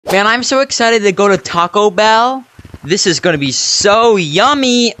Man, I'm so excited to go to Taco Bell. This is gonna be so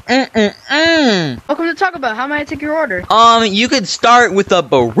yummy. Welcome to Taco Bell. How may I take your order? You could start with a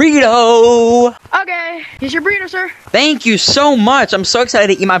burrito. Okay, here's your burrito, sir. Thank you so much. I'm so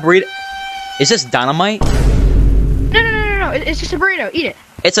excited to eat my burrito. Is this dynamite? No. It's just a burrito. Eat it.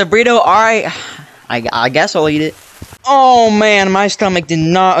 It's a burrito. All right. I guess I'll eat it. Oh man, my stomach did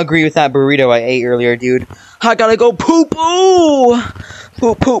not agree with that burrito I ate earlier, dude. I gotta go poop. Poop.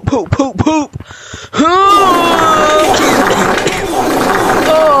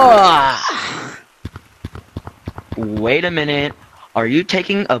 Wait a minute. Are you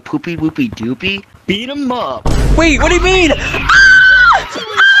taking a poopy whoopy doopy? Beat 'em up. Wait, what do you mean?